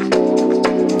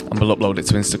 and we'll upload it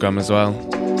to Instagram as well.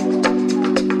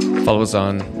 Follow us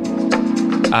on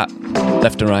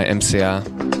 @Left and Right MCR.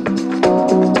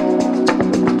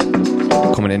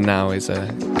 Coming in now is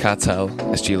Cartel,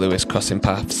 SG Lewis, Crossing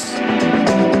Paths.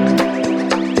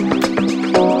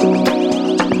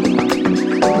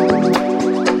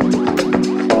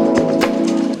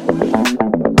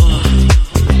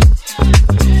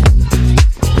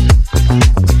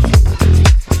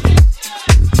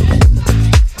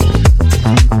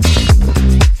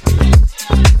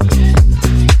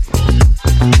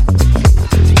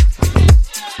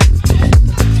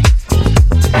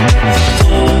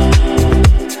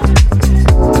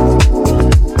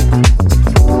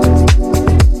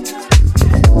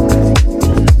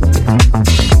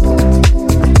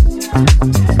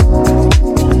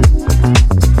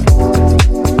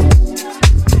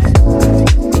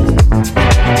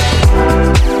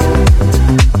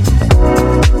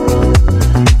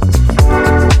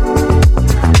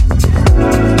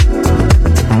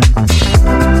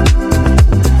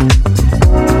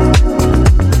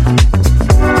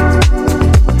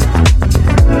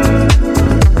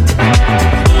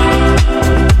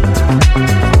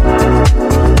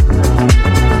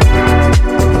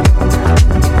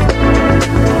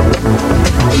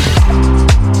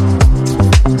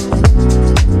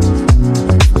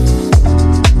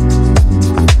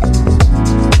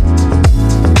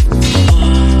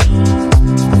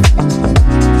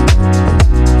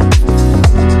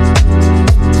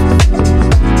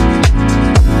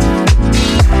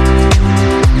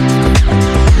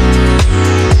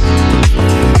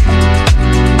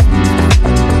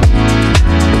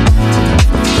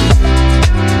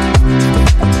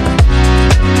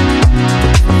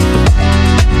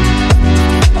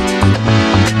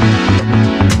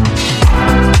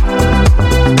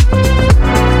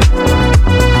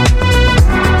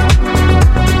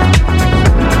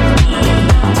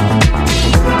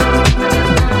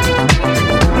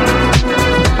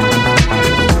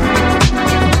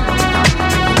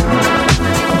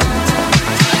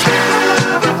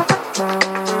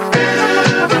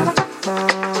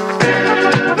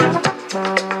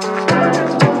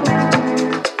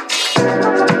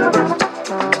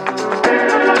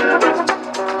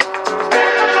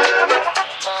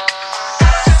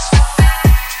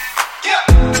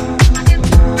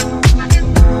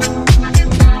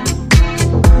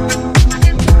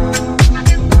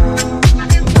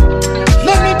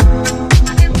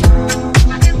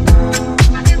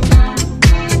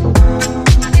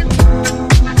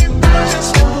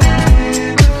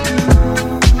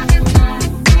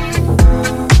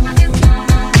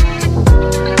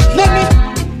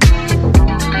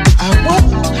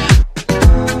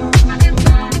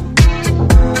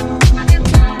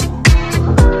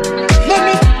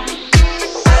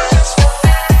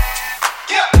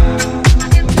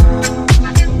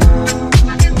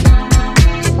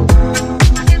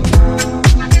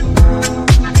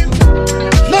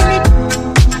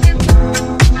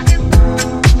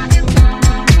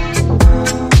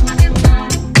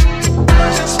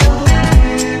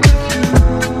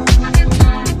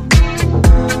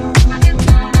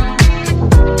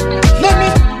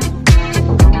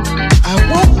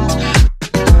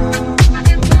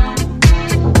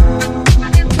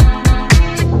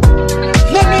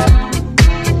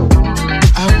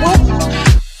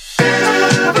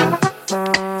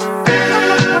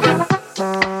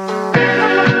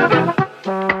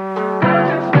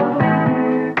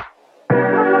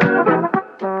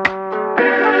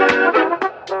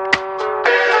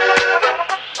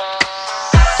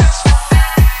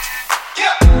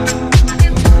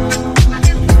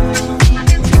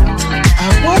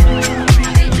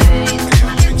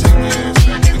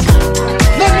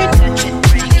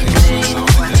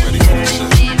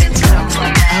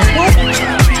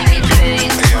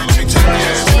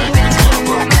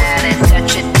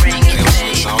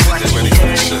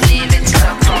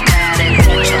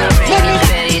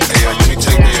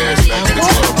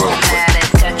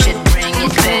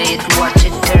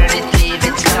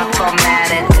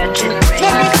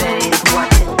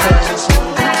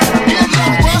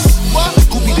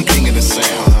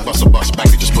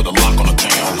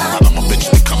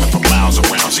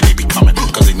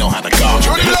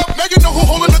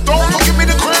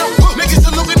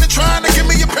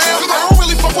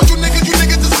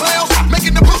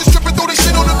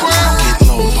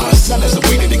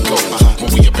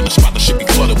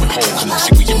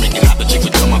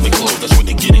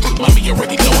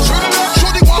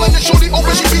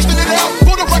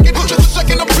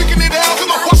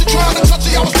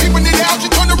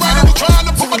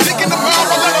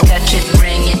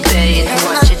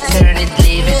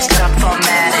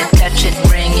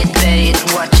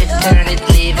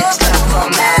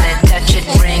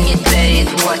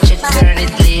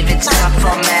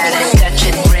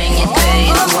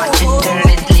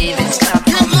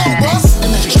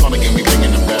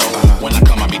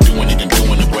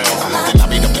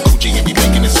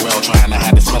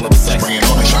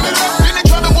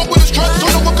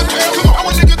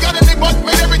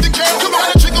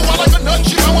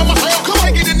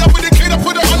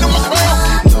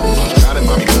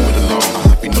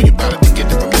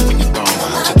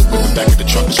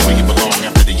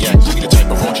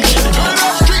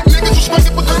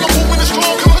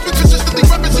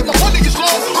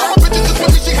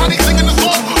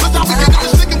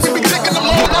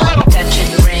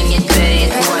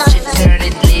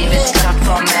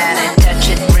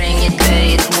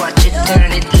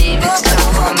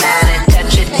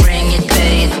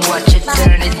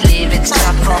 it,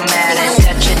 stop, format it.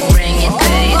 Touch it, bring it,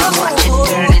 pay it, watch it,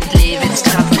 turn it, leave it,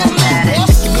 stop, format it.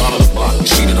 Gone on the block, you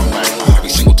see that I'm back. Every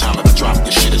single time that I drop,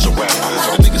 this shit is a rap.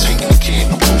 For the niggas hating the kid,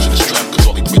 I'm posting the strap, cause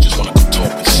all these bitches wanna come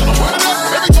talk and sit around.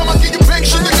 Every time I get you big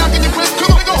shit, they got in your whip.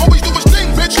 Come on, nigga, always do his thing,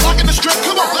 bitch, locking the strip.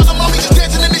 Come on, let the mommies just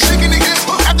dancing and they shaking their hips.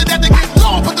 After that, they get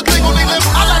low, put the thing on their lips.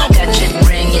 I let them touch it,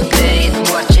 bring it, pay it,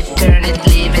 watch it, turn it,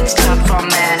 leave it, stop,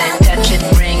 format it. Touch it,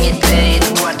 bring it, pay it,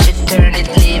 watch it, turn it,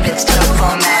 leave it, stop,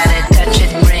 format it. Touch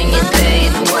it, bring it, pay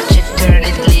it, watch it, turn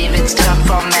it, leave it, stop,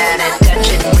 format it. Touch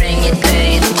it, bring it,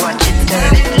 pay it, watch it,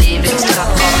 turn it, leave it, stop,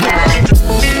 format it.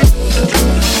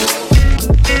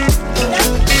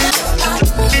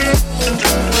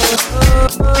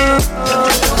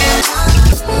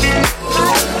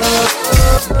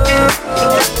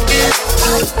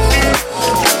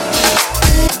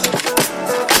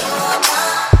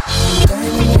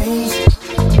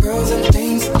 Girls and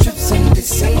things, trips in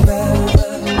December,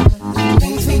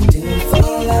 things we do for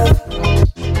love.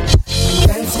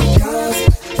 Fancy cars,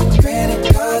 credit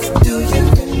cards, do you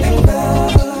remember?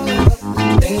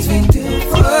 Things we do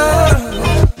for love.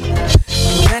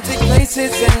 Romantic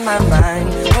places in my mind,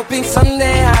 hoping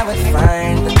someday I would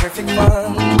find the perfect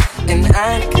one and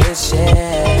I could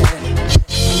share.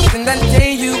 Then that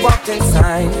day you walked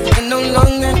inside, and no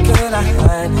longer could I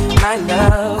hide my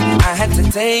love. I had to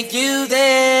take you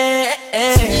there.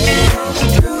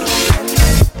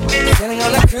 Sailing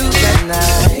on a cruise at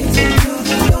night.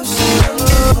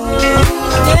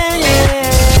 Yeah, yeah.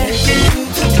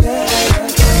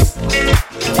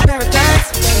 Paradise,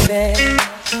 baby.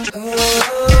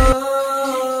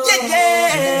 Yeah,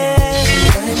 yeah.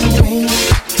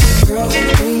 Girls and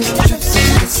things, trips in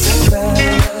December.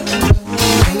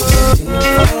 Things we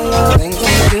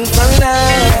do for love.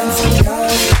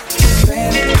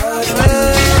 Credit cards,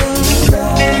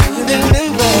 you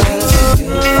remember.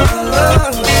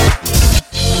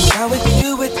 How with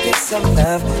you with this of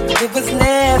love, it was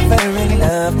never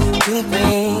enough to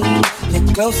bring you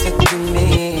closer to me.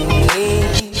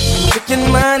 Tricking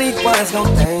money was no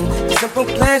thing. The simple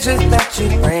pleasures that you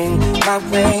bring my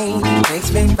way takes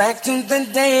me back to the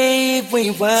day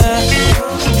we were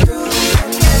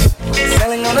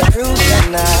sailing on a cruise at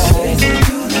night.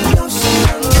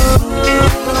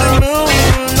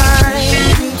 Moonlight,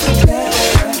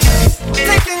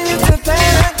 taking you to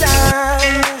paradise.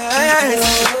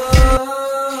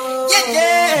 Yeah,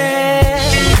 yeah.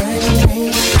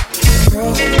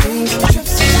 Girls and things,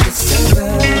 trips in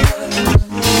December.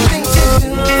 Things you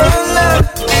do for love.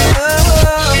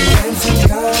 Fancy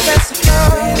cars,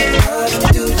 credit cards,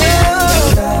 do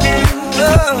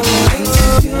things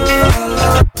you do for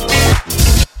love.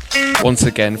 Once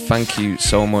again, thank you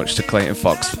so much to Clayton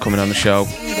Fox for coming on the show.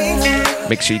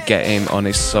 Make sure you get him on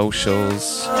his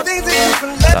socials.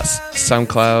 That's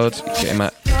SoundCloud. You get him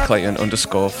at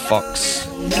Clayton_Fox.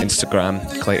 Instagram,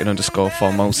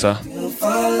 Clayton_Formosa.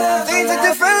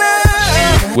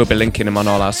 We'll be linking him on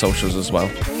all our socials as well.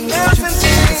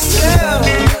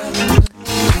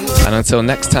 And until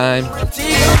next time,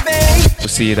 we'll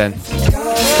see you then.